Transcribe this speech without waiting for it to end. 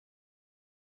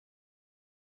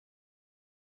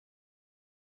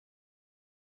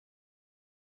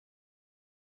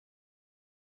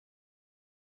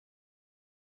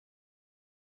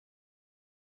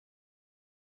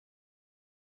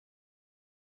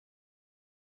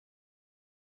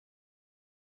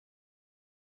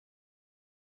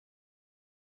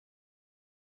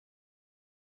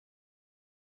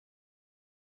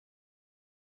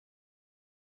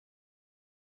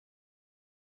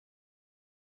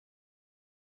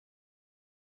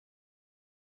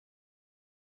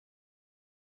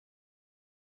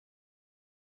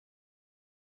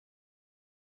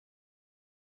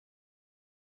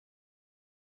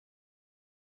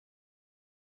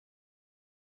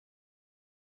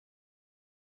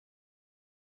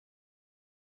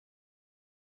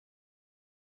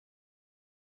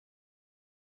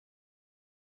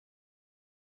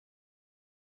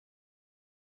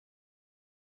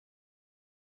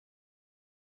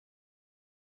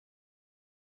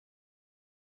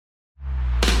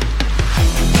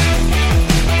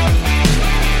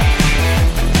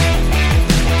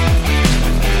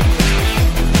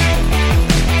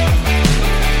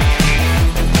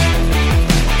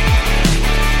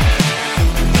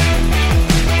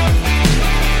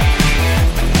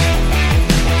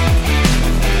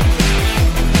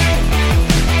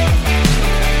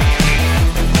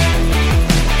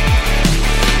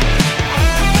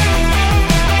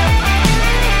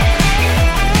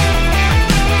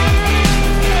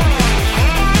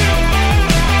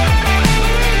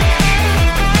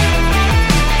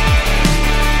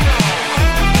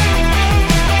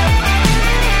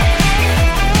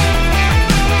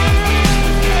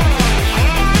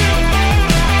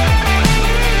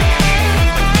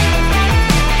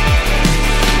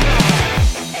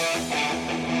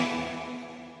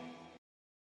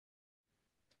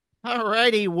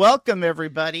righty. Welcome,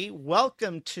 everybody.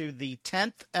 Welcome to the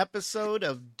 10th episode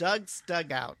of Doug's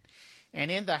Dugout.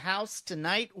 And in the house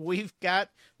tonight, we've got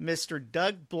Mr.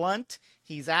 Doug Blunt.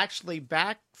 He's actually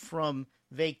back from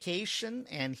vacation,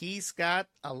 and he's got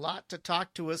a lot to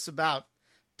talk to us about.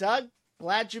 Doug,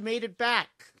 glad you made it back.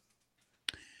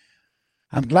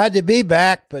 I'm glad to be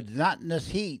back, but not in this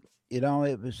heat. You know,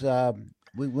 it was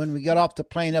when we got off the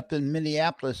plane up in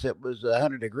Minneapolis, it was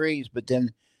 100 degrees, but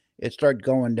then it started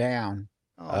going down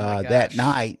that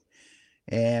night.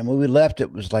 And when we left,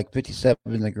 it was like 57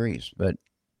 degrees. But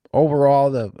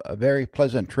overall, a very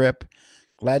pleasant trip.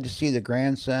 Glad to see the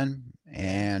grandson,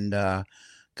 and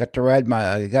got to ride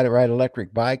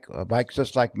electric bike, a bike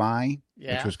just like mine,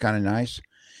 which was kind of nice.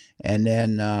 And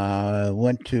then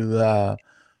went to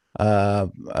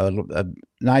a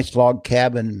nice log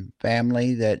cabin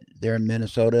family that they're in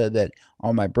Minnesota that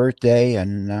on my birthday,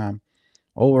 and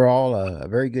overall a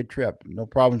very good trip. No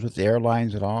problems with the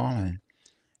airlines at all,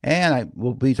 and I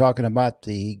will be talking about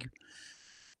the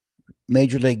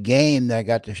major league game that I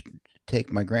got to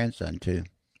take my grandson to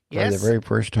for the very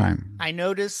first time. I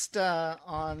noticed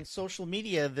on social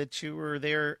media that you were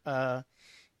there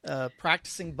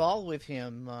practicing ball with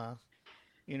him,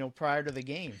 prior to the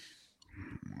game.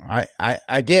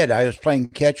 I did. I was playing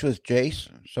catch with Jace,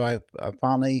 so I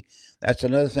finally, that's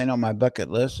another thing on my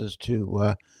bucket list is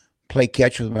to play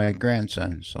catch with my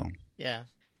grandson. So yeah,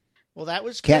 well, that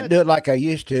was can't good. do it like I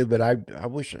used to, but I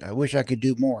wish I could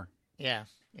do more. Yeah.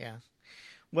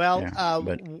 Well,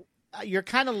 but you're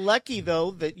kind of lucky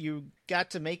though that you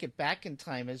got to make it back in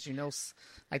time. As you know,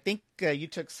 I think you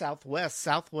took Southwest.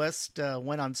 Southwest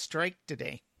went on strike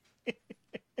today.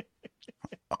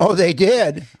 Oh, they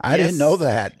did? I didn't know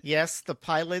that. Yes, the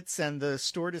pilots and the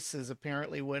stewardesses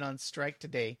apparently went on strike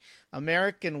today.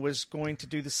 American was going to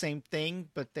do the same thing,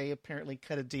 but they apparently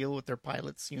cut a deal with their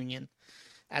pilots union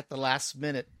at the last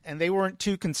minute. And they weren't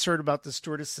too concerned about the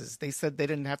stewardesses. They said they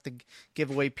didn't have to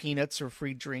give away peanuts or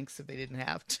free drinks if they didn't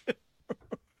have to.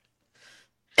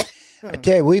 I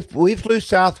tell you, we flew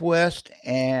Southwest,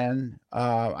 and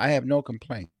I have no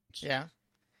complaints. Yeah.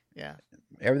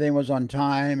 Everything was on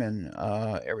time and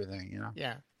everything,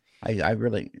 Yeah. I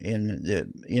really,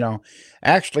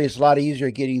 actually it's a lot easier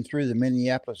getting through the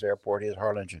Minneapolis airport is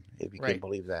Harlingen, if you can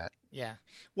believe that. Yeah.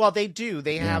 Well, they do.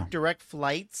 They have direct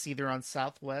flights either on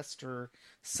Southwest or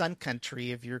Sun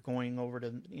Country if you're going over to,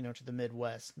 to the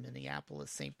Midwest. Minneapolis,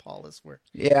 St. Paul is where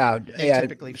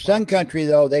typically fly. Sun Country,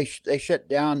 though, they shut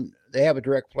down. They have a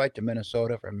direct flight to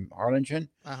Minnesota from Harlingen,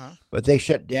 but they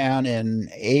shut down in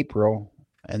April,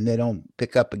 and they don't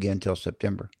pick up again until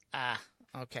September.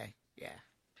 Okay. Yeah.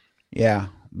 Yeah,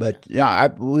 but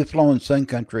we've flown Sun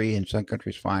Country, and Sun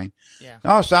Country's fine. Yeah.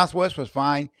 No, Southwest was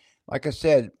fine. Like I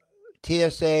said,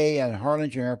 TSA and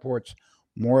Harlingen airport's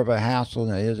more of a hassle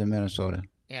than it is in Minnesota.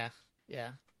 Yeah.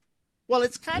 Well,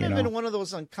 it's kind of in one of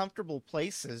those uncomfortable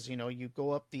places. You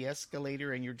go up the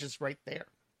escalator and you're just right there.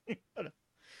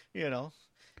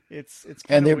 It's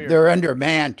kind of weird. They're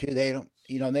undermanned too. They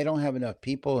don't have enough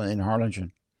people in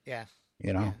Harlingen. Yeah.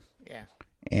 Yeah.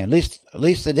 And at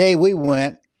least the day we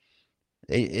went,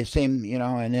 it seemed,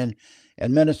 and then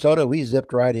in Minnesota we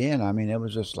zipped right in. I mean, it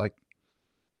was just like,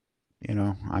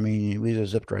 we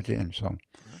just zipped right in. So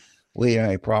we didn't have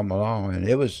any problem at all. And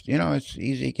it was, it's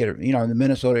easy to get, the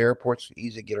Minnesota airport's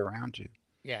easy to get around to.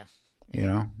 Yeah.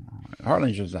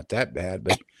 Harlingen's not that bad,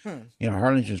 but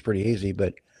Harlingen's pretty easy.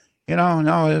 But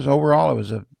no, it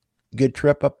was a good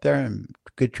trip up there and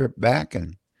good trip back,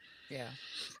 and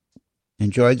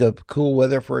enjoyed the cool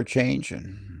weather for a change,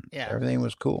 and everything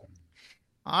was cool.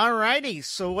 All righty.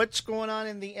 So what's going on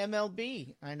in the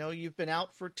MLB? I know you've been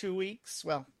out for 2 weeks.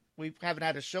 Well, we haven't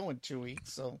had a show in 2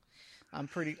 weeks, so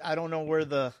I don't know where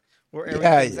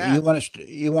everything's at.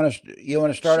 You want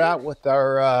to start out with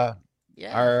our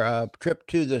trip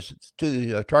to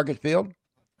the Target Field?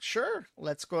 Sure.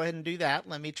 Let's go ahead and do that.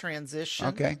 Let me transition.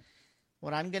 Okay.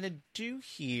 What I'm going to do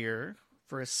here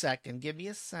for a second, give me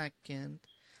a second.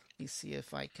 Let me see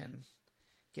if I can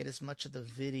get as much of the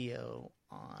video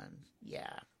on.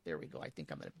 Yeah, there we go. I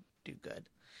think I'm going to do good.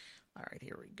 All right,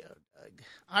 here we go, Doug.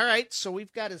 All right, so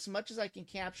we've got as much as I can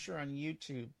capture on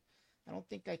YouTube. I don't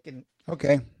think I can.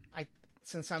 Okay.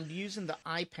 Since I'm using the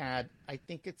iPad, I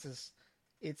think it's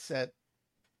at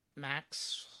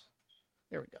max.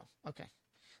 There we go. Okay.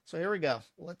 So here we go.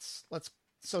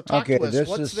 So talk to us.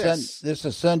 What's this? This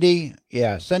is Sunday.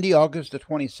 Yeah, Sunday, August the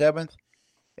 27th.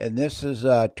 And this is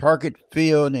Target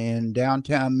Field in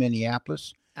downtown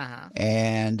Minneapolis.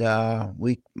 And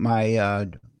my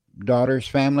daughter's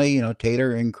family,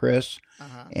 Tater and Chris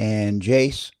and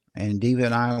Jace and Diva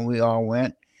and I, we all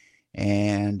went.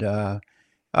 And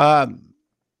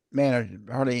man,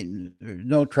 there's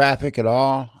no traffic at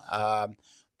all.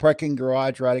 Parking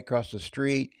garage right across the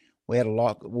street. We had to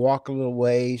walk a little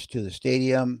ways to the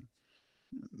stadium,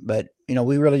 but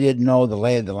we really didn't know the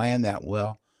lay of the land that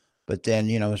well. But then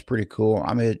it was pretty cool.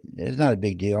 I mean, it's not a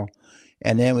big deal.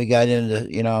 And then we got into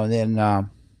we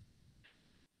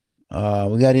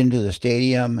got into the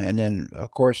stadium, and then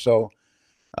of course it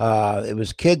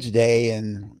was Kids Day,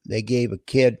 and they gave a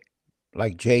kid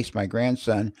like Jace, my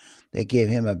grandson, they gave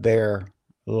him a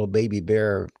little baby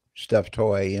bear stuffed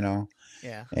toy,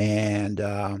 Yeah.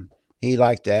 And he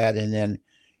liked that. And then,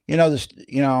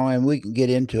 and we can get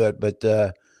into it, but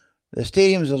the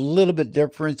stadium is a little bit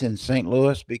different in St.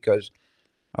 Louis because,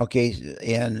 okay,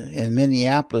 in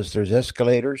Minneapolis there's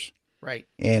escalators, right?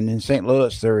 And in St.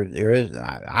 Louis there is.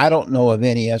 I don't know of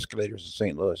any escalators in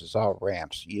St. Louis. It's all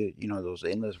ramps. You know those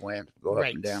endless ramps go up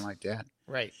and down like that,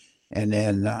 right? And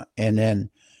then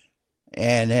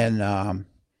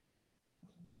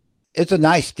it's a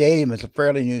nice stadium. It's a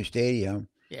fairly new stadium.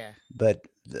 Yeah. But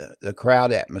the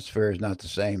crowd atmosphere is not the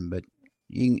same. But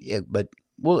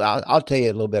I'll tell you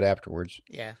a little bit afterwards.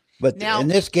 Yeah. But now, in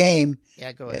this game,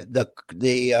 yeah, go ahead.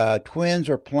 The Twins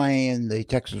are playing the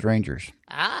Texas Rangers.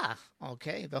 Ah,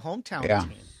 okay. The hometown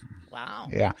team. Wow.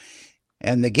 Yeah.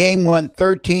 And the game went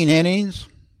 13 innings.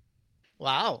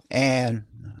 Wow. And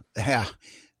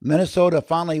Minnesota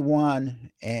finally won,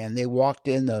 and they walked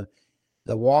in. The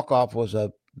walk-off was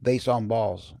a base on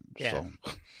balls. Yeah. So.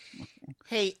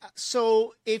 Hey,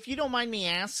 so if you don't mind me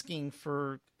asking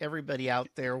for everybody out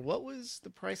there, what was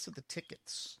the price of the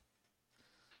tickets?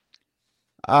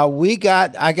 I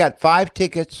got 5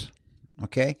 tickets,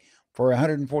 okay, for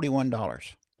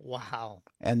 $141. Wow.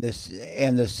 And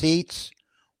the seats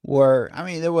were, I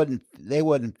mean, they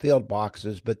wasn't filled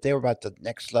boxes, but they were about the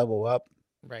next level up.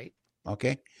 Right.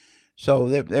 Okay. So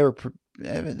they're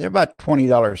about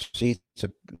 $20 seats.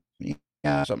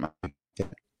 Yeah, something like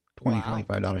that.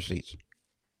 $25 seats.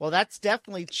 Well, that's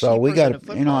definitely cheaper so we got, than a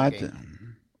football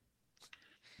game.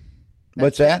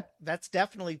 What's that? That's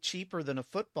definitely cheaper than a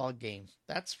football game.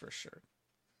 That's for sure.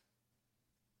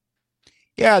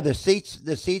 Yeah, the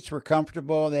seats were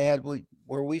comfortable. They had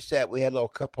where we sat. We had little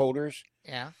cup holders.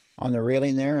 Yeah. On the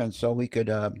railing there, and so we could,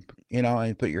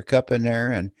 and put your cup in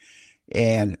there,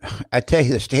 and I tell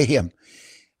you, the stadium.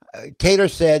 Taylor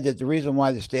said that the reason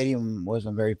why the stadium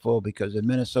wasn't very full because the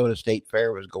Minnesota State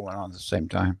Fair was going on at the same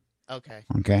time. Okay.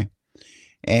 Okay.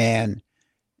 And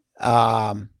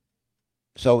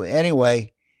so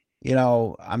anyway,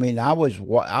 I mean, I was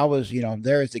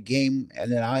there at the game,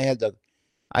 and then I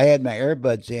had my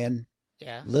earbuds in,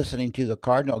 listening to the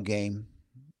Cardinal game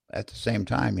at the same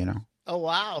time, Oh,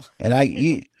 wow. And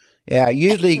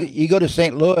usually you go to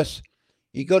St. Louis,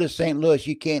 you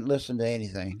can't listen to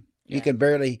anything. Yeah.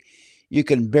 You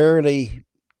can barely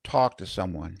talk to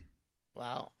someone.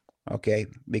 Wow. Okay.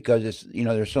 Because it's,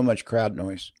 there's so much crowd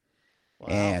noise. Wow.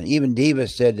 And even Diva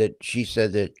said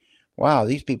that, wow,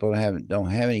 these people don't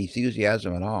have any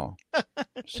enthusiasm at all.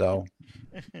 So,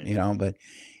 but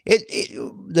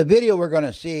the video we're going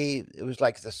to see, it was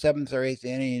like the 7th or 8th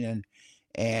inning,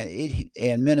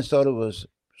 and Minnesota was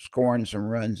scoring some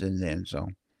runs in then. So,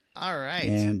 all right.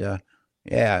 And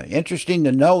interesting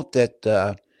to note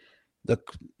that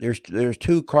there's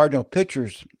 2 Cardinal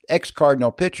pitchers,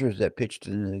 ex-Cardinal pitchers that pitched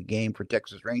in the game for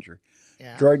Texas Ranger.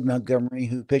 Yeah. Jordan Montgomery,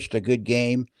 who pitched a good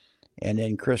game, and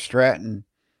then Chris Stratton,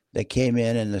 that came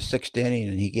in the 6th inning,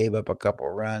 and he gave up a couple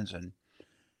of runs, and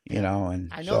and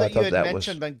I know that you had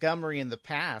mentioned Montgomery in the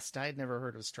past. I had never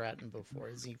heard of Stratton before.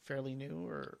 Is he fairly new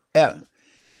or? Yeah,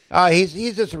 he's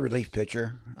just a relief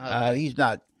pitcher. He's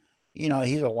not, he's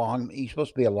supposed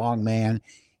to be a long man.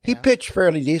 He pitched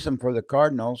fairly decent for the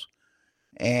Cardinals,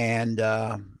 and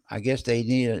I guess they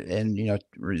needed, and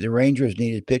the Rangers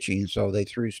needed pitching, so they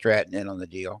threw Stratton in on the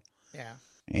deal. Yeah.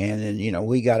 And then,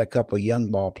 we got a couple of young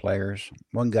ball players.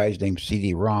 One guy's named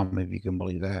CD-ROM, if you can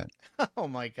believe that. Oh,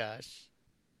 my gosh.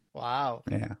 Wow.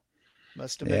 Yeah.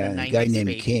 Must have been a 90s guy named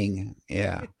baby. King.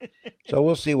 Yeah. So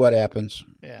we'll see what happens.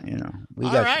 Yeah. We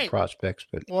got some prospects.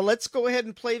 But well, let's go ahead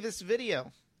and play this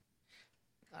video.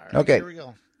 All right. Okay. Here we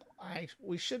go.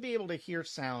 We should be able to hear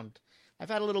sound. I've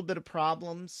had a little bit of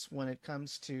problems when it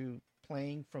comes to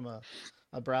playing from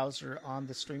a browser on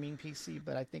the streaming PC,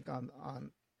 but I think on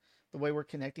the way we're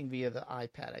connecting via the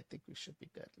iPad, I think we should be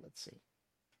good. Let's see.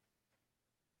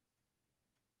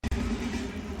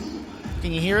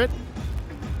 Can you hear it?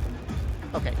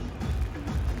 Okay.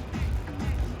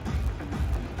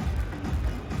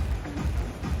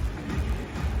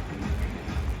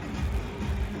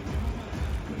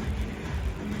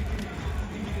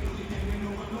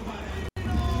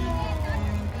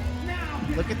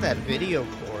 Look at that video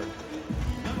cord.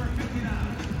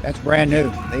 That's brand new.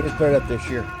 They just put it up this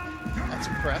year. That's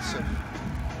impressive.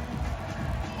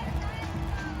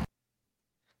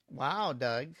 Wow,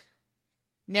 Doug.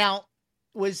 Now,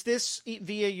 was this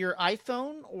via your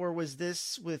iPhone or was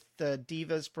this with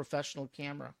Diva's professional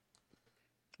camera?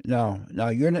 No,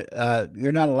 you're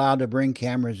not allowed to bring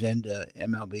cameras into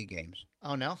MLB games.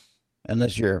 Oh no,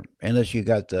 unless you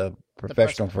got the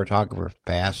professional photographer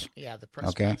pass. Yeah, the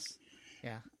press pass.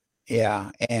 Yeah. Yeah,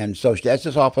 and so that's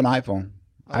just off an iPhone,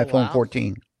 iPhone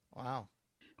 14. Wow.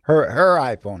 Her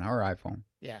iPhone.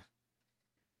 Yeah.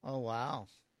 Oh wow,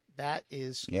 that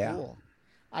is Yeah. cool.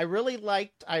 I really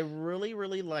liked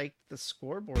the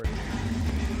scoreboard.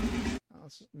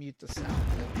 Let's mute the sound.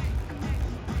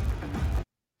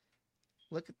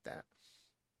 Look at that.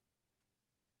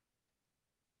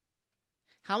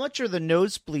 How much are the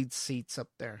nosebleed seats up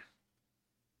there?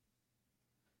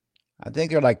 I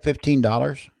think they're like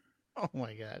 $15. Oh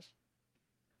my gosh.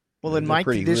 Well, in my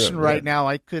condition right now,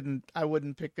 I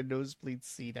wouldn't pick a nosebleed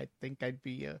seat. I think I'd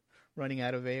be running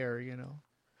out of air, you know.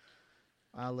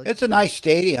 It's a nice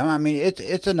stadium. I mean,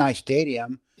 it's a nice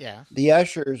stadium. Yeah. The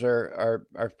ushers are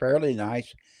fairly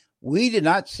nice. We did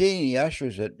not see any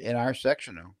ushers in our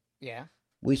section though. Yeah.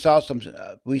 We saw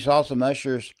some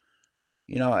ushers,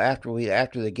 you know, after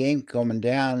the game coming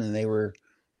down, and they were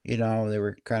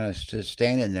kind of just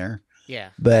standing there. Yeah.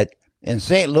 But in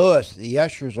St. Louis, the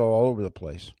ushers are all over the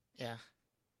place. Yeah.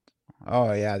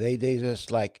 Oh yeah, they just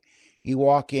like you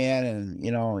walk in and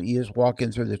you just walk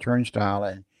in through the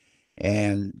turnstile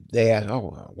and they ask,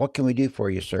 "Oh, what can we do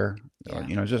for you, sir?"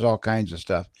 Yeah. Just all kinds of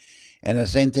stuff. And the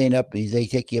same thing they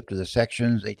take you up to the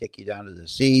sections, they take you down to the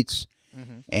seats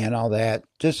and all that.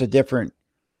 Just a different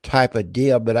type of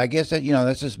deal. But I guess that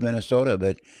that's just Minnesota.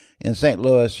 But in St.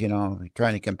 Louis,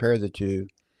 trying to compare the two,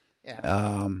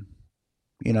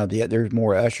 there's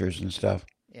more ushers and stuff.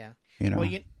 Yeah.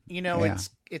 Well,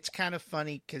 it's kind of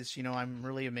funny because I'm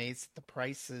really amazed at the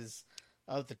prices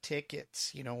of the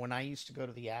tickets. When I used to go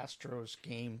to the Astros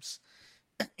games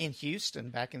in Houston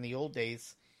back in the old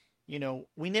days,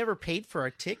 we never paid for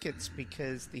our tickets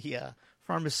because the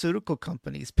pharmaceutical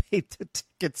companies paid the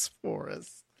tickets for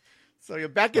us. So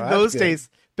back in those days,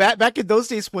 back in those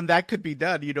days when that could be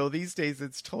done, these days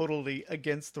it's totally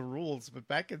against the rules. But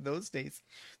back in those days,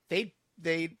 they'd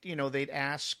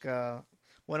ask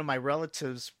one of my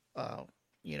relatives,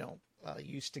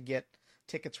 used to get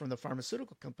tickets from the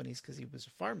pharmaceutical companies because he was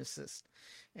a pharmacist,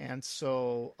 and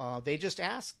so they just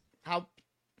asked how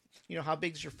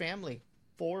big's your family?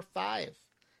 4 or 5.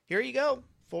 Here you go,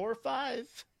 4 or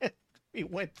 5. We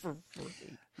went for free,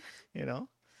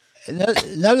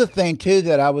 Another thing too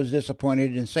that I was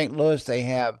disappointed in St. Louis, they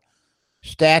have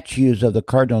statues of the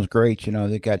Cardinals greats.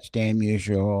 They got Stan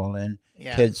Musial and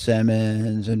Ted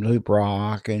Simmons and Lou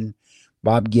Brock and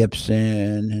Bob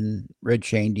Gibson and Red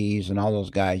Shandies and all those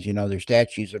guys. Their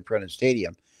statues in front of the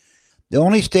stadium. The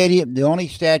only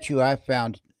statue I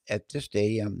found at this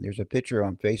stadium, there's a picture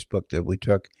on Facebook that we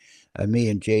took, me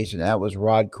and Jason. That was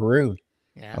Rod Carew.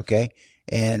 Yeah. Okay.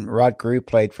 And Rod Carew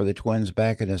played for the Twins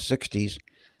back in the 60s.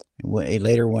 He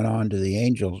later went on to the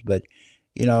Angels. But,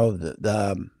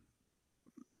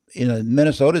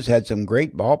 Minnesota's had some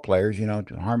great ball players,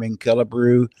 Harmon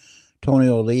Killebrew, Tony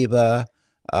Oliva,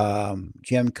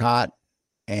 Jim Cott,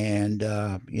 and,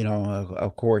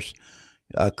 of course,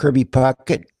 Kirby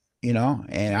Puckett,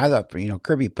 and I thought,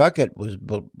 Kirby Puckett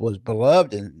was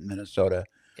beloved in Minnesota.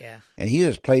 Yeah. And he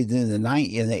just played in the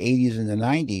 80s and the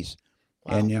 90s.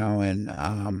 Wow. And,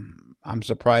 I'm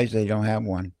surprised they don't have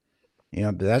one,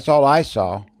 but that's all I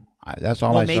saw. That's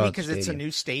all I saw. Maybe because it's a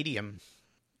new stadium.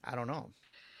 I don't know.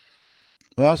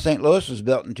 Well, St. Louis was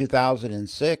built in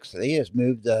 2006. They just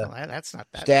moved the that's not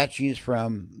bad. Statues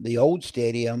from the old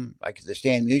stadium, like the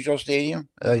Stan Musial Stadium,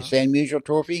 Stan Musial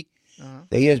Trophy.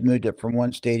 They just moved it from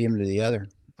one stadium to the other.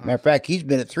 Matter of fact, he's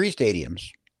been at 3 stadiums.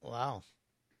 Wow.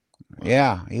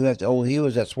 Yeah, he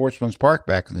was at Sportsman's Park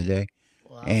back in the day.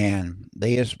 Wow. And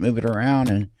they just move it around,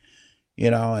 and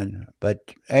but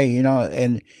hey,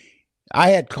 and I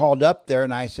had called up there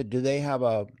and I said, do they have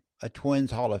a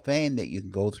Twins Hall of Fame that you can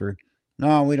go through?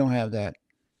 No, we don't have that.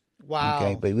 Wow.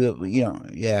 Okay, but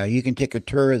you can take a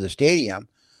tour of the stadium,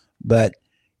 but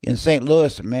in St.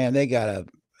 Louis, man, they got a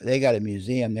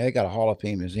museum. They got a Hall of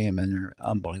Fame museum, and they're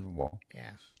unbelievable.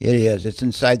 Yeah, it is. It's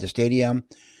inside the stadium,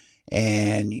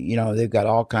 and they've got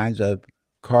all kinds of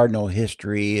Cardinal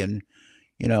history, and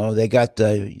they got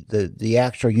the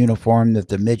actual uniform that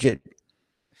the midget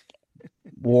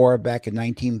wore back in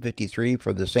 1953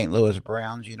 for the St. Louis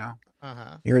Browns. You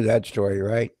heard that story,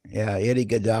 right? Yeah, Eddie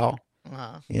Goodell.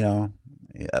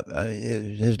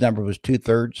 His number was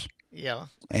 2/3. Yeah.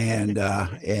 And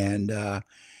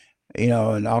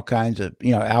and all kinds of,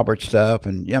 Albert stuff.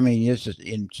 And I mean, it's just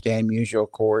in Stan Musial,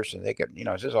 of course, and they got,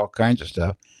 it's just all kinds of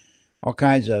stuff, all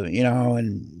kinds of,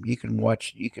 and you can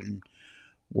watch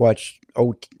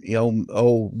old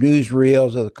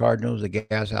newsreels of the Cardinals, the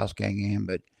Gas House Gang game.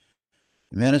 But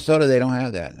in Minnesota, they don't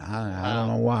have that. I don't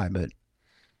know Wow. why, but,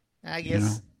 I you know,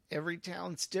 guess every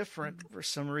town's different for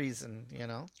some reason, you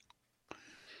know.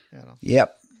 You know.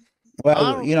 yep.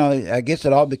 Well, Oh, I guess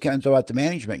it all depends about the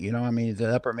management. I mean,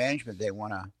 the upper management, they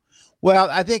want to. Well,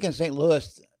 I think in St.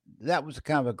 Louis, that was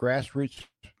kind of a grassroots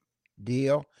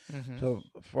deal. mm-hmm. So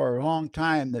for a long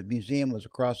time, the museum was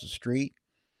across the street,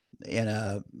 and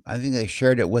I think they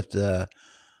shared it with the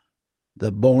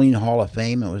Bowling Hall of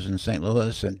Fame. It was in St.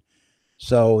 Louis, and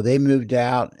so they moved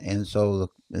out, and so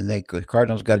the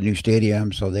Cardinals got a new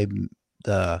stadium. So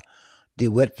the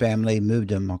DeWitt family moved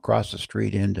them across the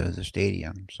street into the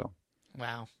stadium. So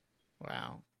Wow.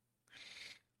 Wow.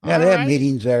 yeah, All they have righty.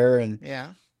 meetings there and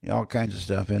Yeah. all kinds of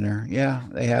stuff in there. Yeah,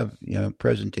 they have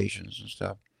presentations and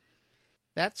stuff.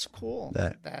 That's cool.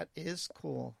 That That is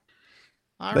cool.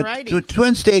 All But righty.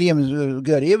 Twin Stadium is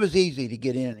good. It was easy to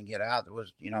get in and get out. It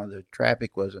was, the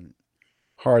traffic wasn't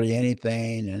hardly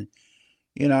anything, and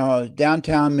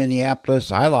downtown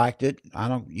Minneapolis, I liked it. I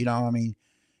don't, I mean,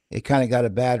 it kind of got a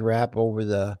bad rap over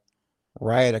the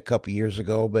riot a couple years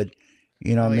ago, but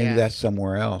Oh maybe yeah. that's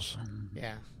somewhere else.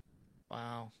 Yeah.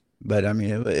 Wow. But I mean,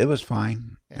 it was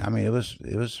fine. Yeah. I mean, it was,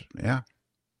 yeah,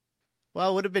 Well,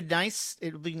 it would have been nice.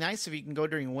 It would be nice if you can go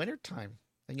during winter time.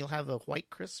 Then you'll have a white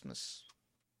Christmas.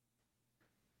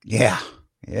 yeah,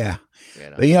 yeah. You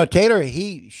know. But Taylor,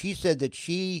 she said that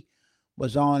she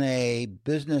was on a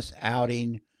business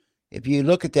outing. If you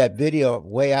look at that video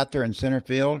way out there in center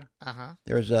field, Uh-huh.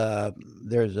 there's a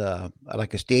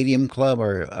like a stadium club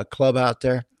or a club out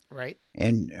there, Right.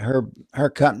 and her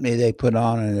company, they put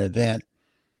on an event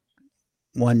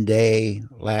one day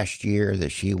last year that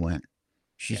she went.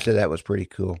 She Yeah. said that was pretty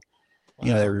cool.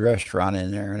 There Wow. was a restaurant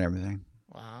in there and everything.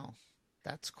 Wow.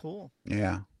 That's cool.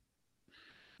 Yeah,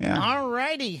 yeah. All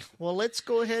righty. Well, let's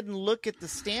go ahead and look at the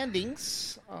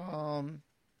standings.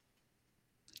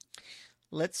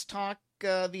 Let's talk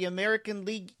the American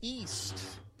League East.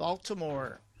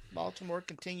 Baltimore. Baltimore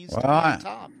continues Well, to be on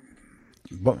top.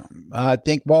 I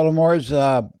think Baltimore's.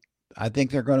 I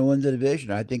think they're going to win the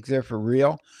division. I think they're for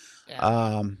real. Yeah.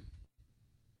 Um,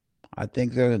 I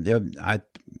think they've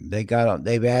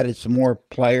added some more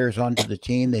players onto the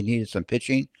team. They needed some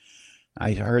pitching.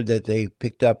 I heard that they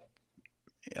picked up.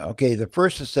 Okay, the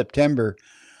 1st of September,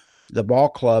 the ball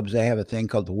clubs, they have a thing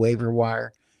called the waiver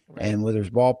wire, Right. and where there's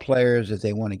ball players that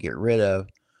they want to get rid of,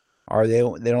 or they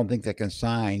don't think they can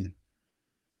sign,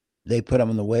 they put them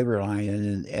on the waiver line,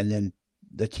 and then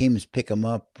the teams pick them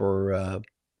up for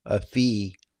a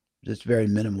fee, just very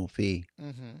minimal fee,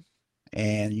 Mm-hmm.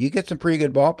 and you get some pretty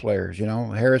good ball players.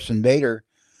 Harrison Bader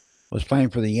was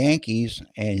playing for the Yankees,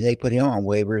 and they put him on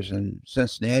waivers, and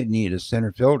Cincinnati needed a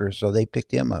center fielder, so they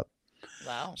picked him up.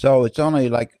 Wow. So it's only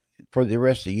like for the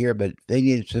rest of the year, but they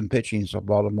needed some pitching, so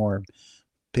Baltimore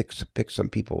picks some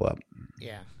people up.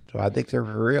 Yeah. So I Yeah. think they're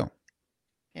for real.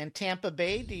 And Tampa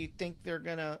Bay, do you think they're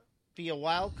going to be a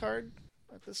wild card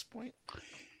at this point?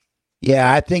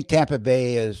 Yeah, I think Tampa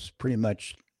Bay is pretty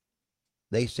much.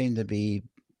 They seem to be.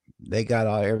 They got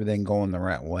everything going the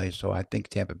right way, so I think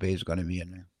Tampa Bay is going to be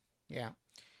in there. Yeah.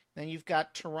 Then you've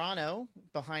got Toronto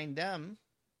behind them.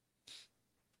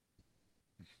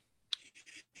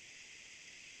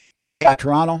 Yeah,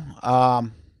 Toronto.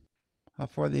 How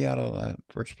far are they out of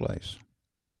first place?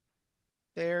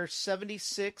 They're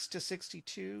 76 to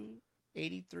 62,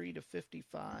 83 to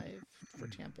 55 for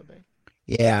Tampa Bay.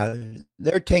 Yeah,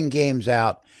 they're 10 games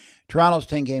out. Toronto's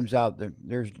 10 games out.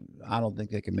 There's. I don't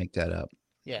think they can make that up.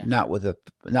 Yeah. Not with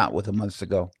a month to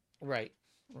go. Right.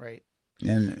 Right.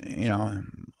 And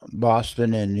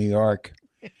Boston and New York.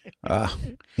 Uh,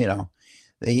 you know,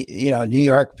 New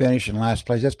York finished in last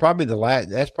place. That's probably the last.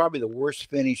 That's probably the worst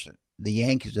finish the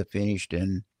Yankees have finished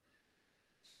in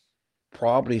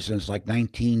probably since like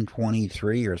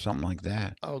 1923 or something like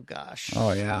that. Oh gosh.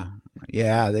 Oh yeah,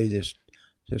 yeah. They just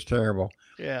terrible.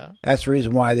 Yeah. That's the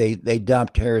reason why they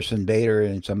dumped Harrison Bader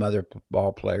and some other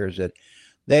ball players that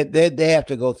they have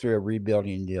to go through a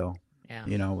rebuilding deal.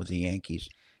 Yeah. With the Yankees.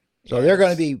 So they're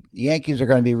going to Yes. be the Yankees are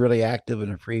going to be really active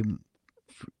in a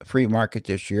free market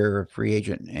this year, free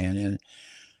agent, and then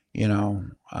you know,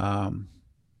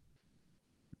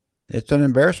 it's an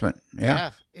embarrassment.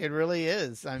 Yeah, Yeah, it really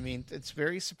is. I mean, it's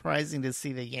very surprising to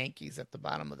see the Yankees at the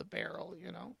bottom of the barrel,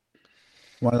 you know.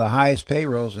 one of the highest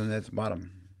payrolls, and that's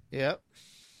bottom. Yep.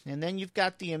 And then you've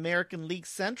got the American League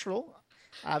Central.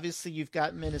 Obviously, you've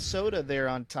got Minnesota there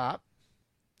on top.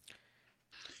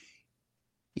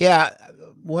 Yeah,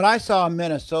 what I saw in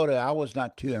Minnesota, I was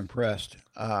not too impressed.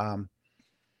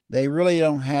 They really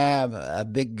don't have a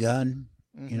big gun,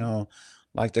 you Mm-hmm. know,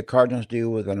 like the Cardinals do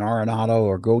with an Arenado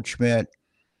or Goldschmidt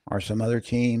or some other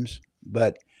teams.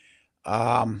 But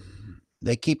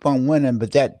they keep on winning.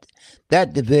 But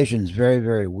that division's very,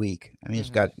 very weak. I mean, it's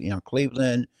Mm-hmm. got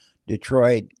Cleveland,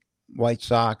 Detroit, White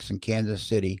Sox, and Kansas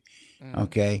City. Mm-hmm.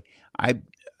 Okay, I,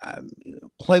 I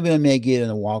Cleveland may get in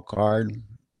the wild card.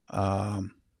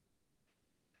 Um,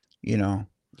 you know,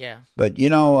 Yeah. but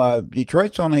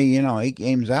Detroit's only 8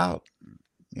 games out.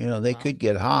 They Wow. could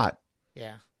get hot,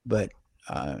 Yeah. but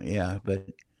yeah, but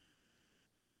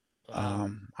Wow.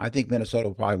 I think Minnesota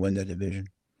will probably win the division.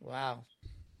 Wow.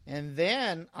 And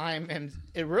then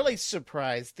really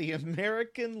surprised the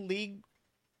American League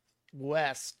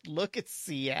West. Look at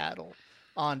Seattle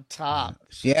on top.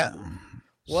 Yeah,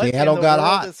 What in Seattle the got world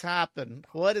hot. has happened?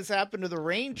 What has happened to the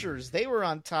Rangers? They were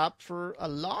on top for a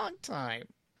long time.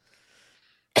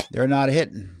 They're not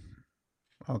hitting.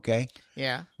 Okay.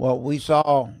 Yeah. Well, we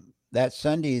saw that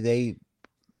Sunday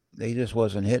they just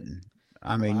wasn't hitting.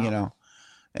 I mean, Wow.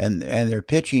 and their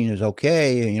pitching is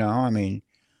okay. I mean,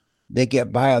 they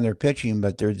get by on their pitching,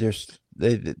 but they're just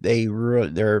they really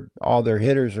they're all their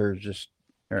hitters are just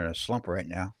they're in a slump right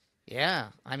now. Yeah.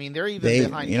 I mean, they're even They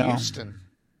behind Houston.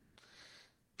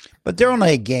 but they're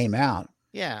only a game out.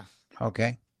 Yeah.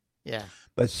 Okay. Yeah.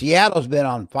 But Seattle's been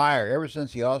on fire ever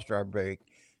since the All-Star break.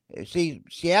 See,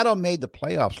 Seattle made the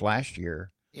playoffs last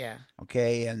year. Yeah.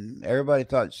 Okay, and everybody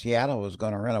thought Seattle was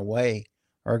going to run away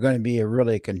or going to be a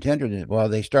really contender. Well,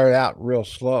 they started out real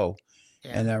slow,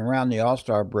 Yeah. and then around the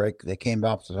All-Star break, they came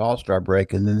off the All-Star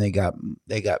break, and then they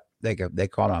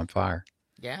caught on fire.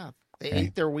 Yeah. They Okay.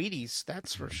 ate their Wheaties,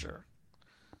 that's for sure.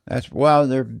 They're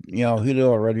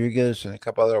Julio Rodriguez and a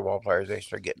couple other ball players. They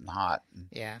start getting hot.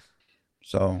 Yeah.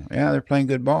 So yeah, they're playing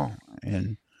good ball,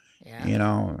 and Yeah.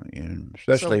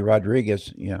 especially So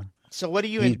Rodriguez. so what do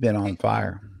you He's been on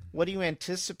fire. what do you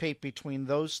anticipate between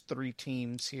those three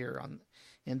teams here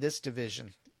in this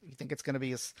division? You think it's going to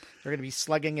be they're going to be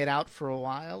slugging it out for a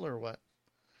while or what?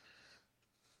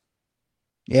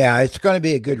 Yeah, it's going to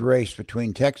be a good race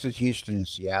between Texas, Houston, and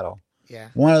Seattle. Yeah.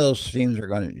 One of those teams are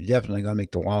definitely going to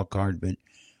make the wild card. But if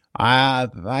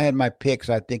I had my picks,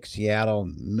 I think Seattle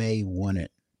may win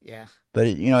it. Yeah. But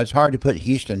it's hard to put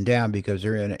Houston down because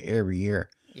they're in it every year.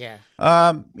 Yeah.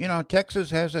 Texas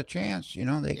has a chance.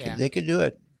 They could do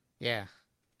it. Yeah.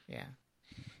 Yeah.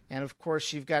 And of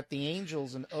course, you've got the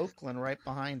Angels in Oakland right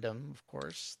behind them. Of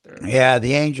course, Yeah,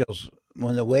 the Angels.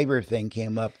 When the waiver thing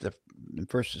came up, the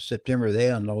 1st of September, they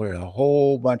unloaded a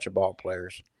whole bunch of ball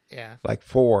players, yeah, like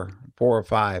four or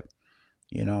five,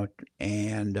 and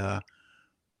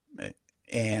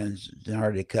in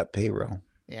order to cut payroll.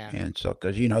 yeah, And so,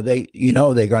 because they're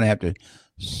going to have to,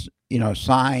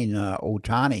 sign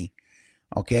Otani,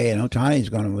 okay, and Otani's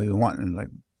going to be wanting like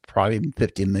probably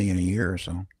 $50 million a year or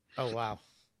so. Oh wow,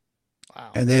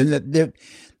 wow. And then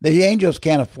the Angels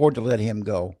can't afford to let him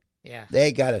go. Yeah,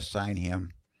 they got to sign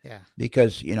him. Yeah,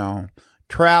 because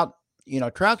Trout,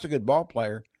 Trout's a good ball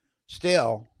player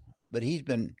still, but he's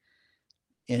been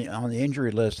on the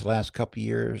injury list the last couple of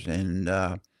years,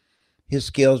 and his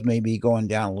skills may be going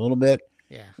down a little bit.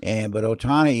 Yeah, But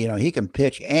Otani, he can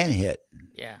pitch and hit.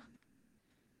 Yeah,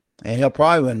 and he'll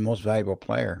probably win Most Valuable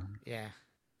Player. Yeah,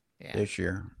 yeah. This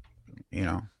year,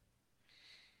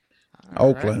 All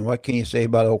Oakland. right. What can you say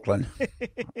about Oakland?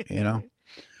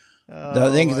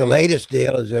 I think the latest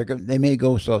deal is they may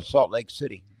go to Salt Lake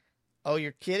City. Oh,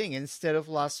 you're kidding! Instead of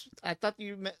I thought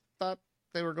thought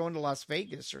they were going to Las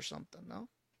Vegas or something. No,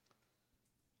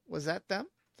 was that them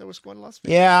that was going to Las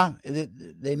Vegas? Yeah,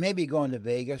 they may be going to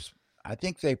Vegas. I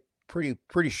think they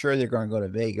pretty sure they're going to go to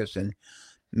Vegas, and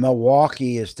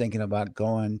Milwaukee is thinking about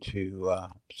going to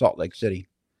Salt Lake City.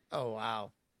 Oh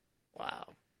wow,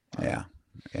 wow. Yeah,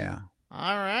 yeah.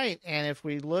 All right, and if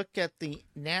we look at the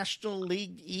National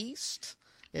League East,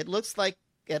 it looks like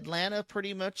Atlanta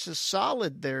pretty much is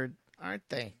solid there, aren't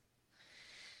they?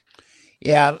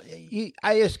 Yeah,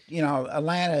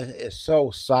 Atlanta is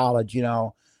so solid.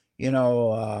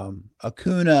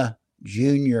 Acuna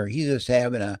Jr. He's just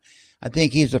having I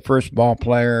think he's the first ball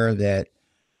player that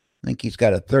I think he's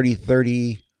got a 30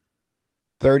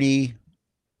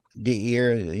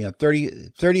 year,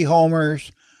 30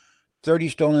 homers, 30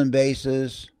 stolen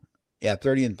bases. Yeah,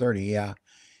 30 and 30, yeah.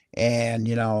 And,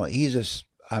 he's just,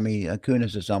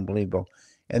 Acuna's just unbelievable.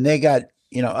 And they got,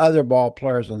 other ball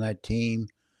players on that team.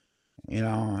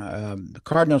 The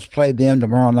Cardinals play them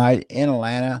tomorrow night in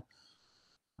Atlanta.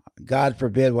 God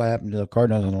forbid what happened to the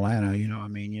Cardinals in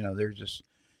Atlanta. They're just,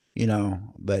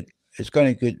 but it's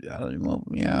going to good. Well,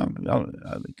 yeah,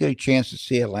 a good chance to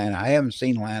see Atlanta. I haven't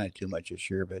seen Atlanta too much this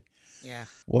year, but Yeah.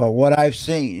 well, what I've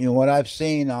seen, what I've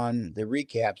seen on the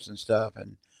recaps and stuff,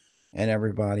 and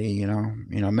everybody,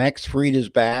 Max Fried is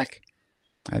back.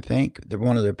 I think they're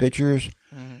one of their pitchers.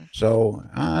 Mm-hmm. So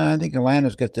I think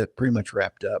Atlanta's got that pretty much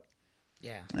wrapped up.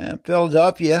 Yeah.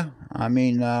 Philadelphia, I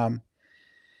mean, I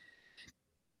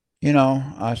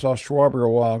saw Schwarber a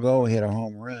while ago hit a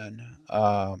home run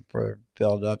for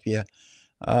Philadelphia.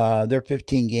 They're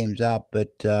 15 games out,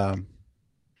 but I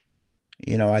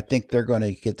think they're going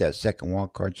to get that second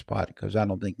wild card spot because I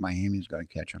don't think Miami's going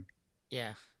to catch them.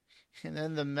 Yeah. And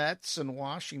then the Mets and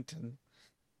Washington,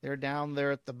 they're down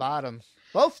there at the bottom.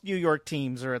 Both New York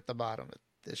teams are at the bottom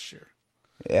this year.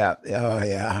 Yeah. Oh,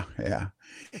 yeah. Yeah.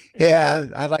 Yeah.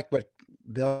 I like what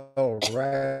Bill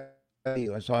O'Reilly.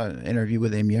 I saw an interview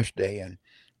with him yesterday, and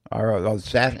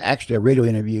actually a radio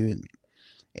interview,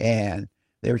 and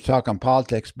they were talking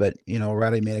politics. But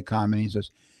O'Reilly made a comment. He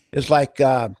says it's like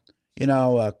Carl.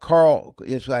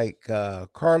 It's like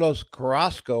Carlos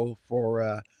Carrasco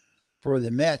for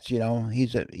the Mets.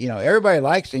 He's everybody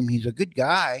likes him. He's a good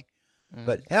guy,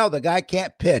 but hell, the guy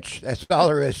can't pitch. That's all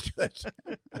there is to it.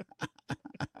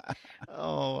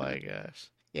 Oh my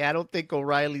gosh. Yeah, I don't think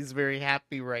O'Reilly's very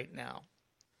happy right now.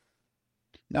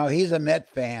 No, he's a Met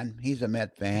fan.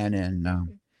 And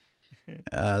the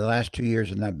last 2 years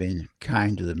have not been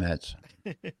kind to the Mets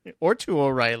or to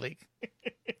O'Reilly.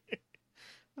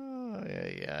 Oh,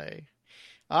 yeah.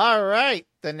 All right,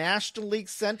 the National League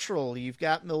Central. You've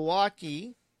got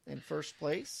Milwaukee in first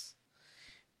place,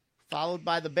 followed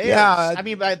by the Bears. Yeah,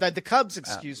 by the Cubs.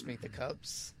 Excuse me, the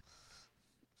Cubs.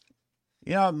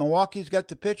 Milwaukee's got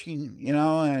the pitching.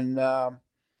 And I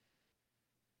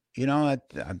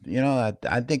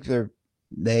think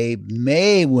they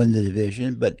may win the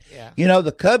division, but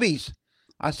the Cubbies.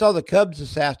 I saw the Cubs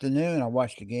this afternoon. I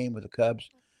watched the game with the Cubs,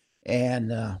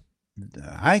 and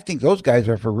I think those guys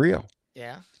are for real.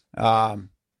 Yeah.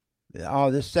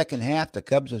 This second half, the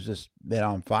Cubs have just been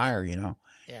on fire.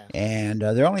 Yeah. And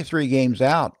they're only 3 games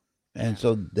out, and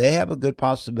so they have a good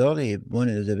possibility of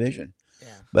winning the division.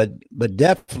 Yeah. But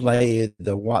definitely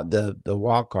the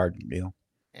wild card deal.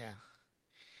 Yeah.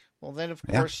 Well, then, of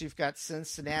course, you've got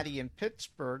Cincinnati and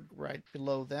Pittsburgh right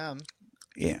below them.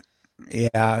 Yeah.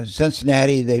 Yeah.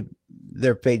 Cincinnati,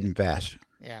 they're fading fast.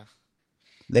 Yeah.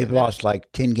 They've lost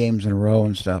like 10 games in a row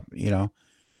and stuff,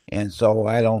 And so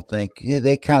I don't think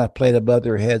they kind of played above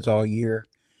their heads all year.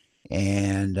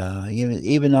 And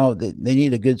even though they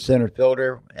need a good center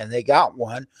fielder, and they got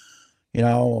one,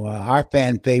 our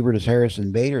fan favorite is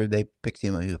Harrison Bader. They picked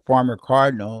him, a former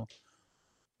Cardinal.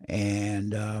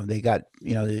 And they got,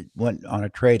 they went on a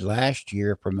trade last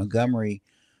year from Montgomery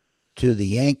to the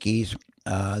Yankees.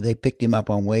 They picked him up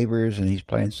on waivers, and he's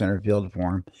playing center field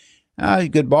for him. He's a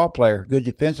good ball player, good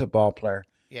defensive ball player.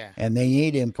 Yeah. And they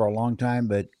need him for a long time,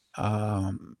 but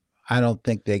I don't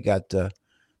think they got the.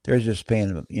 They're just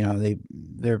paying.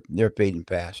 They're fading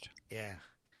fast. Yeah.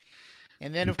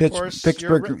 And then of course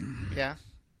Pittsburgh. Yeah.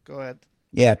 Go ahead.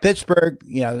 Yeah, Pittsburgh.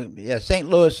 St.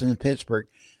 Louis and Pittsburgh.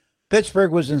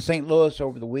 Pittsburgh was in St. Louis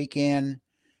over the weekend.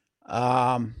 They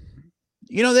got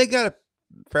a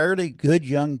fairly good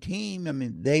young team. I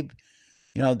mean,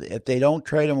 if they don't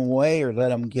trade them away or let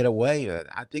them get away,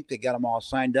 I think they got them all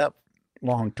signed up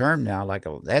long term now.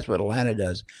 That's what Atlanta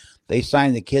does. They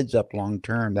sign the kids up long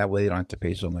term. That way they don't have to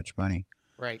pay so much money.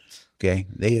 Right. Okay.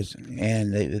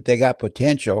 If they got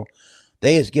potential,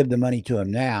 they just give the money to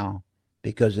them now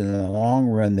because in the long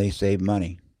run they save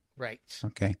money. Right.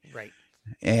 Okay. Right.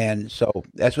 And so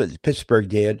that's what Pittsburgh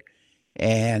did.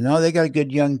 And they got a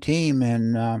good young team.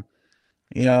 And,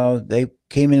 they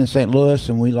came in St. Louis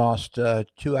and we lost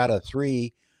 2 out of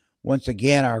 3. Once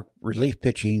again, our relief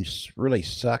pitching really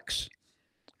sucks.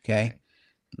 Okay.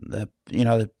 The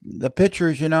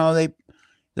pitchers, the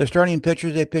starting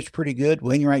pitchers, they pitched pretty good.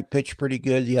 Wainwright pitched pretty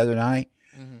good the other night.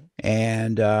 Mm-hmm.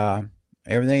 And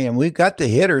everything. And we've got the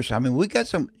hitters. I mean, we got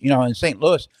some, in St.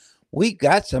 Louis, we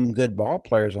got some good ball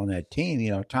players on that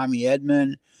team. Tommy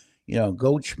Edman,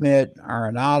 Goldschmidt,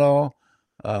 Arenado,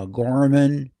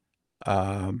 Gorman,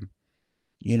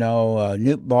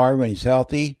 Newt Bar when he's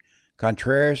healthy.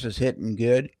 Contreras is hitting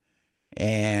good.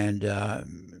 And,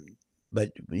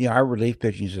 but our relief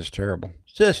pitching is just terrible.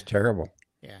 It's just terrible.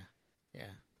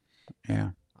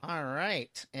 Yeah. All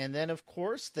right. And then, of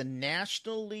course, the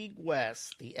National League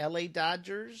West, the LA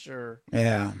Dodgers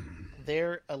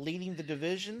they're leading the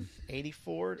division,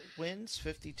 84 wins,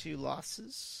 52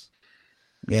 losses.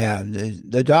 Yeah,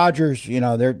 the Dodgers,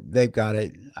 they've got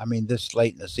it. I mean, this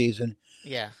late in the season,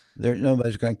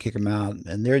 nobody's going to kick them out,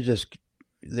 and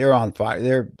they're on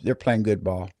fire. They're playing good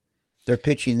ball. they're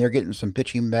pitching. They're getting some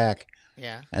pitching back,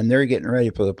 Yeah. and they're getting ready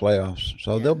for the playoffs.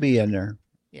 So Yeah. they'll be in there.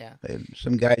 Yeah.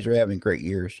 Some guys are having great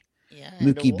years. Yeah.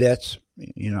 Mookie Betts,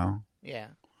 you know, yeah.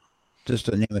 just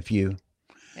to name a few.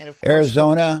 And of course,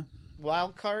 Arizona.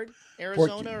 Wild card,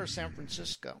 Arizona or San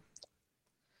Francisco?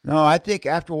 No, I think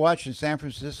after watching San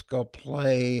Francisco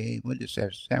play, what did you say?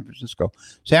 San Francisco.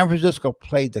 San Francisco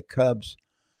played the Cubs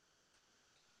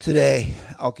today.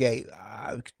 Okay.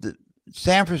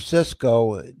 San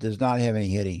Francisco does not have any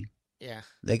hitting. Yeah.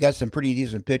 They got some pretty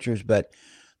decent pitchers, but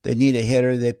they need a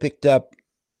hitter. They picked up,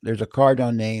 there's a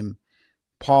Cardinal named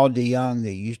Paul DeYoung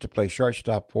that used to play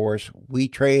shortstop for us. We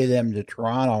traded them to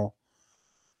Toronto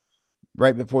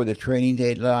right before the trading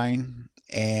deadline,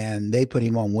 and they put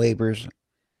him on waivers.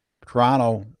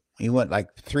 Toronto, he went like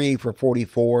 3 for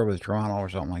 44 with Toronto or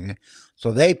something like that.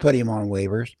 So they put him on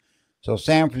waivers. So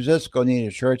San Francisco needed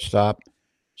a shortstop,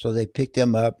 so they picked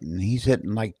him up, and he's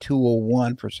hitting like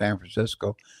 201 for San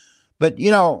Francisco. But,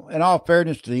 in all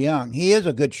fairness to DeYoung, he is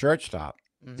a good shortstop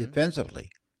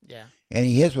defensively. Yeah. And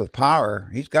he hits with power.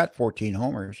 He's got 14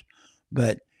 homers,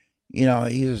 but,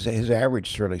 his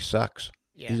average really sucks.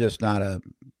 Yeah. He's just not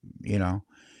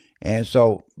and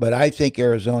so, but I think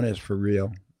Arizona is for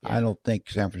real. Yeah. I don't think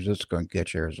San Francisco can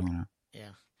catch Arizona.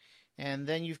 Yeah. And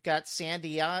then you've got San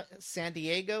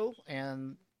Diego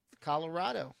and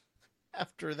Colorado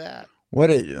after that. What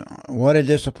a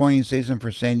disappointing season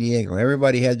for San Diego.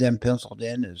 Everybody had them penciled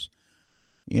in as,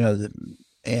 in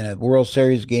a World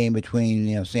Series game between,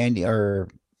 between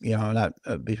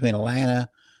Atlanta,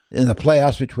 in the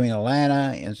playoffs between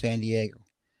Atlanta and San Diego.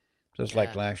 Just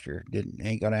like last year.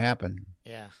 Ain't going to happen.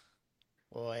 Yeah.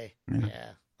 Boy.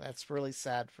 Yeah. That's really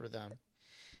sad for them.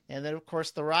 And then, of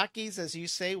course, the Rockies, as you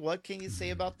say, what can you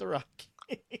say about the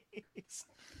Rockies?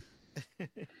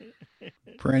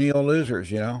 Perennial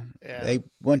losers, Yeah. They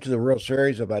went to the World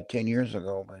Series about 10 years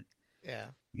ago, but yeah,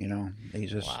 they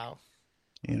just wow.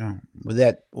 With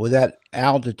that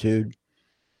altitude,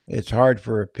 it's hard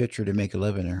for a pitcher to make a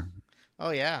living there. Oh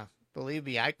yeah, believe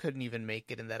me, I couldn't even make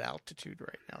it in that altitude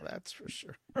right now. That's for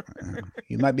sure.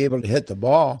 You might be able to hit the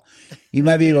ball. You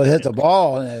might be able to hit the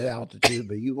ball in that altitude,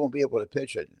 but you won't be able to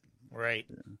pitch it. Right.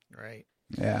 Right.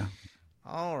 Yeah.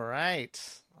 All right.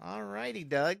 All righty,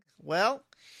 Doug. Well,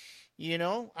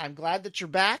 I'm glad that you're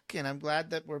back, and I'm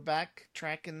glad that we're back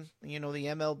tracking, the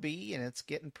MLB, and it's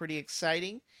getting pretty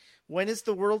exciting. When is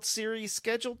the World Series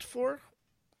scheduled for?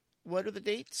 What are the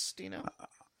dates? Do you know?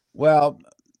 Well,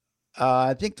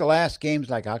 I think the last game's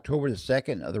like October the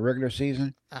 2nd of the regular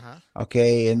season. Uh-huh.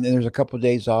 Okay, and then there's a couple of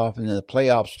days off, and then the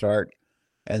playoffs start,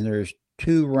 and there's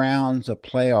 2 rounds of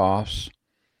playoffs,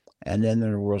 and then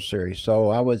there's the World Series. So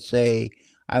I would say,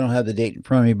 I don't have the date in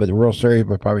front of me, but the World Series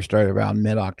will probably start around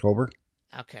mid-October.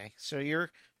 Okay, so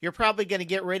you're probably going to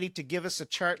get ready to give us a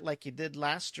chart like you did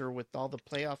last year with all the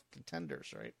playoff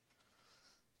contenders, right?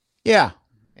 Yeah.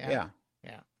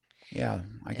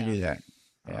 I can do that.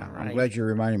 Yeah, right. I'm glad you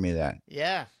reminded me of that.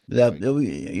 Yeah,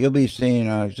 you'll be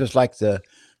seeing just like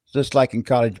in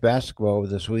college basketball with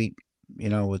the Sweet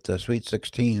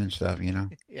 16 and stuff.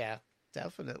 Yeah,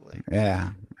 definitely.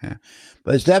 Yeah.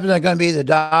 But it's definitely going to be the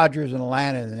Dodgers and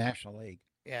Atlanta in the National League.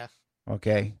 Yeah.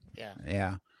 Okay.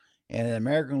 Yeah. And in the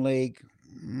American League,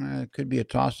 it could be a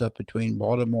toss-up between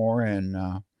Baltimore and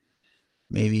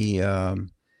maybe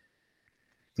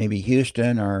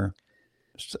Houston or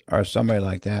somebody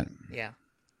like that. Yeah.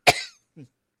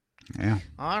 Yeah.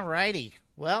 All righty.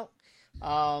 Well,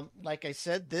 like I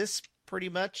said, this pretty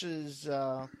much is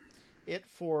it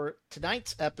for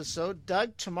tonight's episode.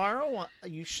 Doug, tomorrow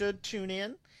you should tune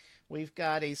in. We've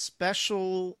got a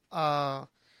special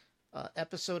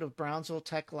episode of Brownsville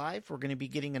Tech Live. We're going to be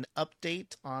getting an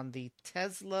update on the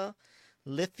Tesla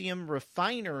lithium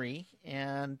refinery.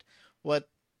 And what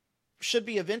should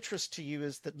be of interest to you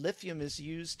is that lithium is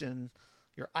used in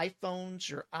your iPhones,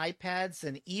 your iPads,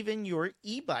 and even your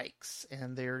e-bikes.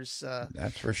 And there's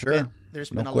that's for sure. There's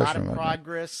been a lot of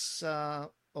progress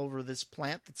over this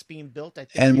plant that's being built.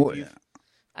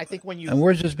 I think when you and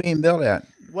where's this being built at?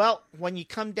 Well, when you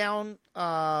come down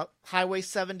Highway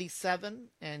 77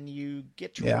 and you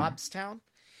get to Robstown,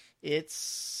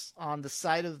 it's on the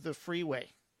side of the freeway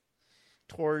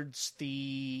towards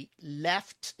the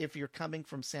left if you're coming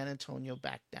from San Antonio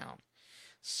back down.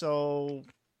 So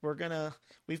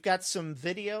we've got some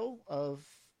video of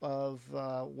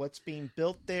what's being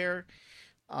built there.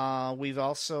 We've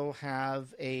also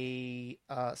have a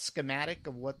schematic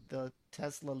of what the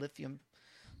Tesla lithium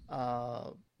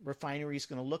refinery is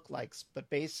going to look like. But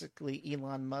basically,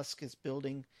 Elon Musk is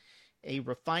building a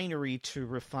refinery to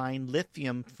refine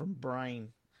lithium from brine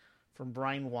from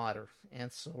brine water,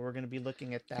 and so we're going to be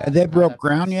looking at that. Have they broke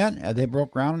ground yet? Have they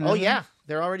broke ground? Oh yeah,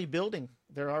 they're already building.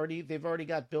 They've already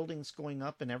got buildings going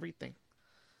up and everything.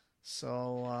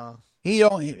 So he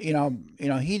don't,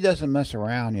 he doesn't mess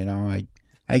around.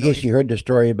 I guess you heard the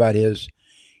story about his,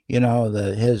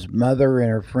 his mother and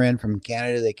her friend from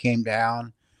Canada. They came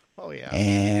down. Oh yeah.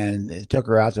 And they took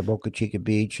her out to Boca Chica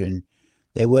Beach, and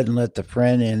they wouldn't let the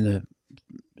friend in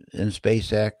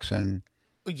SpaceX, and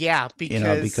yeah,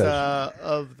 because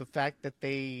of the fact that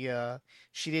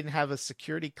she didn't have a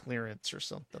security clearance or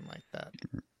something like that.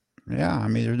 Yeah, I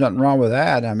mean, there's nothing wrong with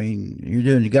that. I mean, you're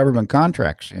doing government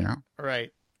contracts,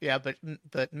 Right. Yeah,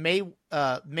 but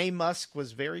May Musk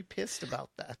was very pissed about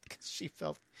that because she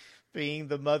felt, being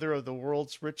the mother of the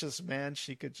world's richest man,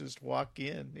 she could just walk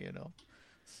in,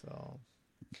 So,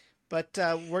 but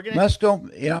we're gonna. Musk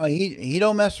don't, he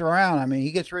don't mess around. I mean,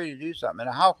 he gets ready to do something.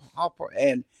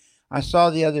 And I saw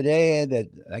the other day that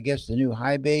I guess the new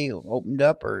high bay opened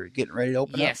up or getting ready to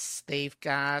open up. Yes, they've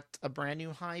got a brand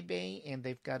new high bay, and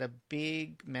they've got a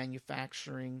big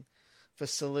manufacturing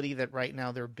facility that right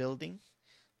now they're building,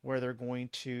 where they're going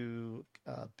to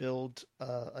build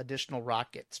additional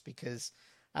rockets. Because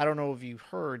I don't know if you've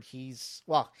heard,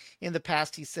 in the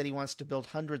past he said he wants to build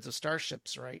hundreds of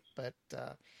starships, right? But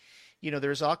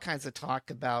there's all kinds of talk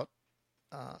about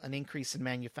an increase in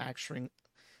manufacturing,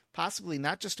 possibly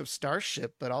not just of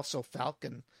Starship, but also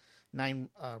Falcon 9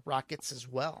 rockets as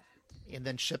well, and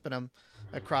then shipping them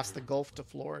across the Gulf to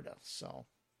Florida. So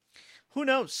who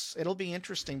knows? It'll be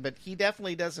interesting, but he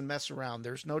definitely doesn't mess around.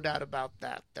 There's no doubt about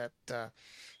that.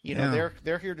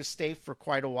 They're here to stay for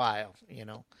quite a while.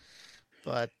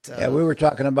 But we were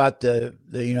talking about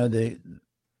the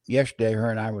yesterday. Her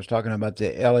and I was talking about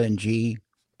the LNG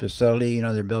facility.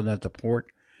 They're building at the port.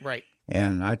 Right.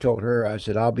 And I told her, I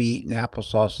said, I'll be eating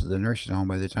applesauce at the nursing home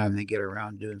by the time they get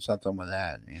around doing something with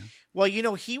that. Well,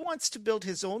 he wants to build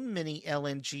his own mini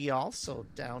LNG also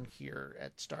down here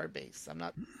at Starbase. I'm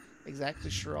not exactly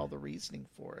sure all the reasoning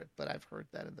for it, but I've heard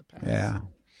that in the past. Yeah.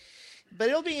 But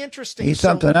it'll be interesting. He's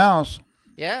something else.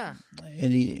 Yeah.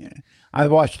 And I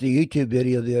watched a YouTube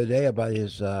video the other day about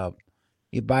his,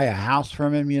 you buy a house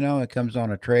from him, it comes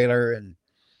on a trailer and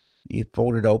you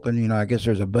fold it open. I guess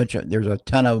there's a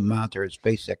ton of them out there at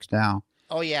SpaceX now.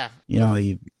 Oh yeah.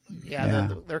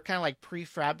 They're kind of like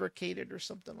prefabricated or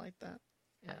something like that.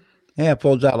 Yeah. Yeah, it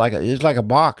folds out it's like a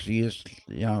box. You just,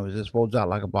 it just folds out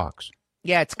like a box.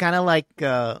 Yeah, it's kind of like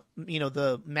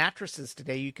the mattresses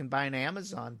today you can buy on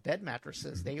Amazon, bed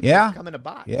mattresses. They come in a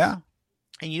box. Yeah.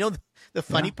 And the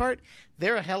funny part,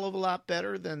 they're a hell of a lot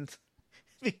better than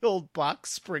the old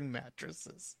box spring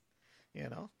mattresses.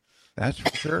 That's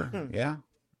for sure. Yeah.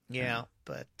 Yeah,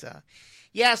 but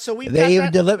so they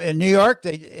even deliver in New York.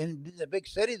 In the big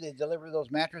city, they deliver those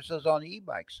mattresses on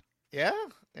e-bikes. Yeah.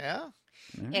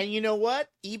 And you know what?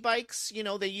 E-bikes,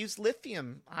 they use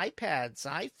lithium. iPads,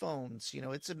 iPhones.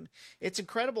 It's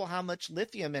incredible how much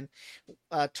lithium. And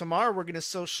tomorrow we're going to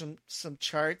show some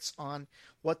charts on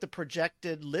what the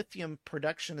projected lithium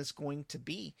production is going to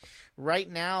be. Right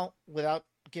now, without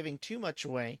giving too much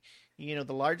away, the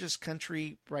largest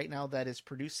country right now that is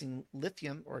producing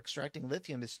lithium or extracting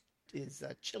lithium is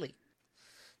Chile,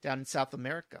 down in South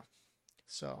America.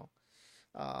 So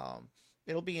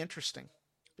it'll be interesting.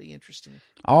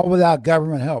 All without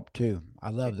government help too.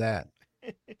 I love that.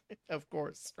 Of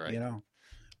course, right?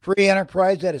 Free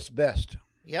enterprise at its best.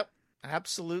 Yep,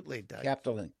 absolutely, Doug.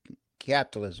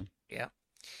 Capitalism. Yeah.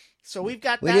 So we've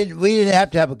got we didn't have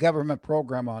to have a government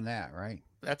program on that, right?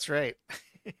 That's right.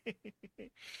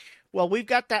 Well, we've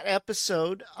got that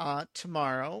episode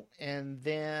tomorrow, and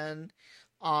then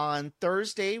on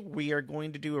Thursday we are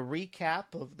going to do a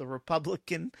recap of the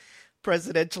Republican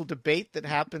presidential debate that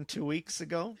happened 2 weeks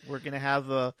ago. We're going to have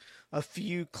a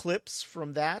few clips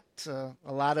from that, a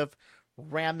lot of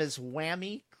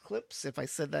Ramaswamy clips, if I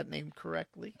said that name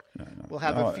correctly. No. We'll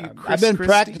have a few Chris I've been Christie's.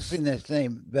 practicing this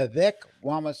name, Vivek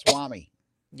Ramaswamy.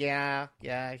 Yeah,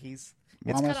 it's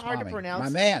kind of hard to pronounce. My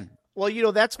man.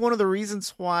 Well, that's one of the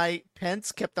reasons why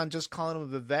Pence kept on just calling him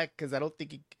Vivek, because I don't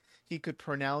think he could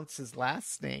pronounce his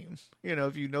last name.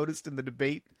 If you noticed in the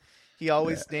debate, he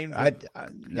always named him.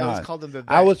 Always called him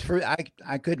Vivek.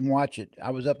 I couldn't watch it.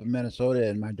 I was up in Minnesota,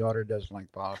 and my daughter doesn't like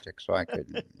politics, so I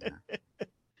couldn't. Yeah.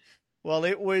 Well,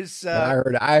 it was.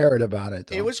 I heard about it.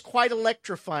 Though. It was quite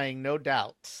electrifying, no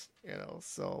doubt.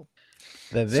 So.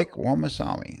 Vivek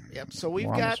Ramaswamy. Yep. So we've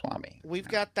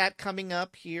got that coming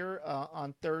up here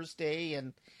on Thursday,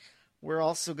 and we're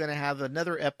also going to have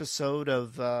another episode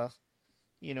of the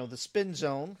Spin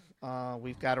Zone.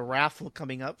 We've got a raffle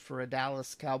coming up for a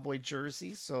Dallas Cowboy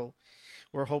jersey, so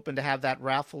we're hoping to have that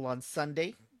raffle on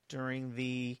Sunday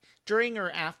during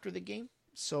or after the game.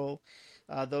 So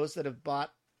those that have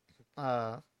bought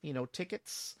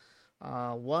tickets,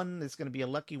 one is going to be a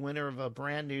lucky winner of a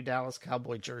brand new Dallas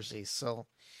Cowboy jersey. So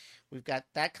we've got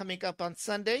that coming up on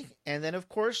Sunday, and then of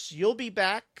course you'll be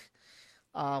back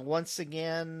once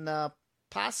again.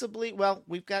 Possibly, well,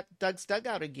 we've got Doug's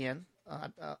Dugout again,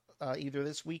 either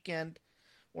this weekend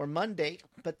or Monday.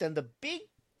 But then the big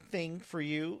thing for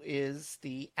you is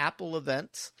the Apple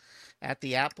event at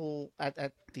the Apple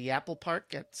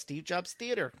Park at Steve Jobs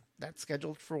Theater. That's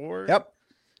scheduled for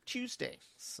Tuesday.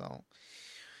 So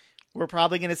we're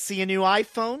probably going to see a new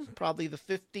iPhone, probably the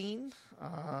 15.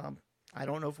 I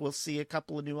don't know if we'll see a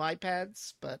couple of new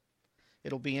iPads, but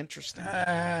it'll be interesting.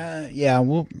 Yeah,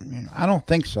 I don't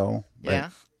think so. Yeah.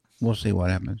 We'll see what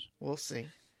happens. We'll see.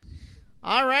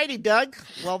 All righty, Doug.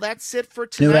 Well, that's it for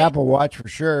tonight. New Apple Watch for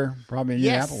sure. Probably a new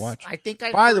Apple Watch. I think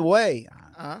By the way,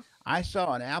 I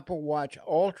saw an Apple Watch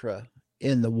Ultra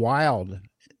in the wild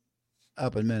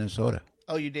up in Minnesota.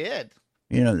 Oh, you did?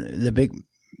 You know, the big,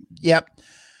 yep.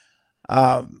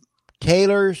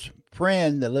 Taylor's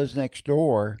friend that lives next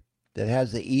door that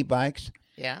has the e-bikes.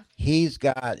 Yeah. He's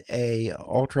got a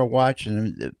Ultra watch,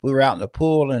 and we were out in the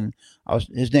pool, and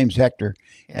his name's Hector,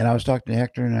 and I was talking to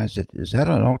Hector, and I said, "Is that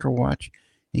an Ultra watch?"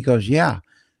 He goes, "Yeah,"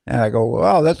 and I go,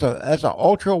 "Well, that's an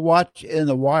Ultra watch in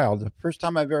the wild. The first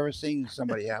time I've ever seen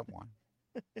somebody have one."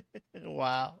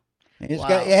 Wow. And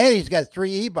he's got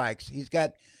 3 e-bikes. He's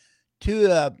got 2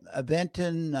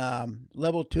 Aventon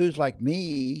level 2s like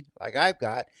I've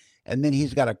got, and then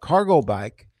he's got a cargo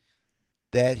bike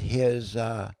that his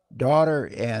daughter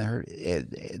and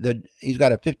he's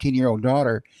got a 15-year-old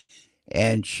daughter,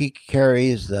 and she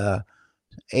carries the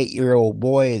 8-year-old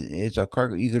boy. It's a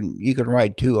cargo. You can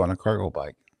ride 2 on a cargo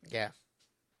bike. Yeah.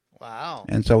 Wow.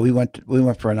 And so we went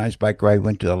for a nice bike ride.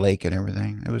 Went to the lake and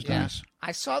everything. It was nice.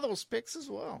 I saw those pics as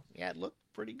well. Yeah, it looked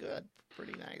pretty good.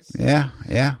 Pretty nice. Yeah.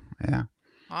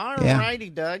 All righty,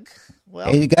 Doug. Well,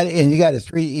 and he's got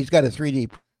a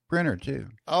 3D printer too.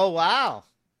 Oh wow.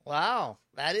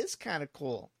 That is kind of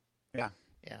cool. Yeah.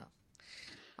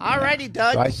 All righty,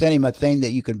 Doug. So I sent him a thing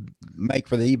that you could make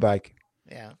for the e-bike.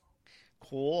 Yeah.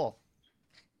 Cool.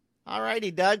 All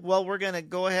righty, Doug. Well, we're going to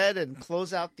go ahead and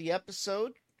close out the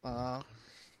episode.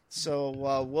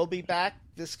 So we'll be back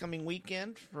this coming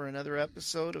weekend for another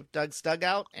episode of Doug's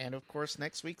Dugout. And, of course,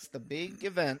 next week's the big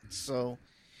event. So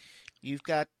you've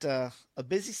got a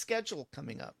busy schedule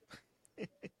coming up.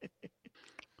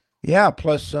 Yeah,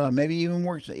 plus maybe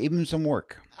even some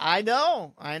work. I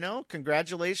know.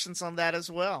 Congratulations on that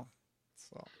as well.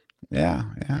 So Yeah.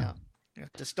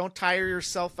 Just don't tire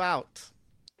yourself out.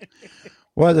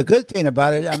 Well, the good thing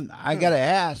about it, I got to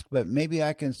ask, but maybe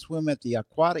I can swim at the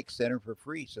aquatic center for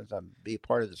free since I'm be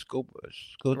part of the school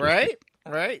district.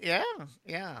 Right.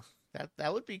 Yeah.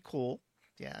 That would be cool.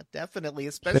 Yeah, definitely.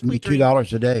 Especially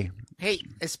 $72 a day. Hey,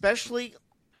 especially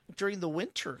during the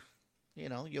winter,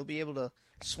 you'll be able to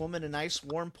swim in a nice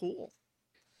warm pool.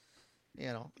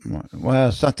 Well,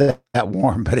 it's not that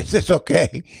warm, but it's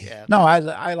okay. Yeah. No,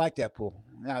 I like that pool.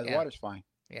 No, the water's fine.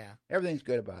 Yeah. Everything's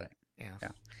good about it. Yeah.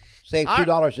 Save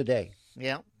 $2 a day.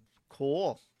 Yeah.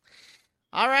 Cool.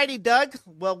 All righty, Doug.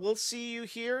 Well, we'll see you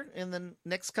here in the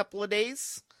next couple of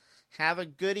days. Have a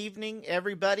good evening,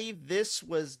 everybody. This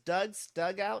was Doug's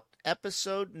Dugout,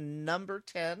 episode number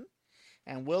 10.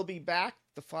 And we'll be back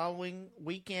the following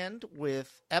weekend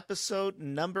with episode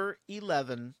number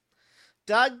 11.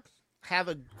 Doug, have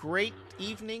a great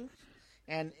evening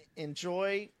and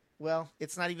enjoy. Well,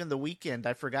 it's not even the weekend.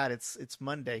 I forgot. It's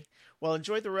Monday. Well,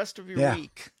 enjoy the rest of your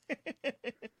week.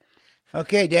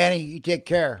 Okay, Danny, you take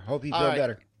care. Hope you feel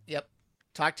better. Yep.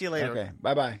 Talk to you later. Okay.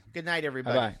 Bye-bye. Good night,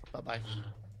 everybody. Bye-bye. Bye-bye.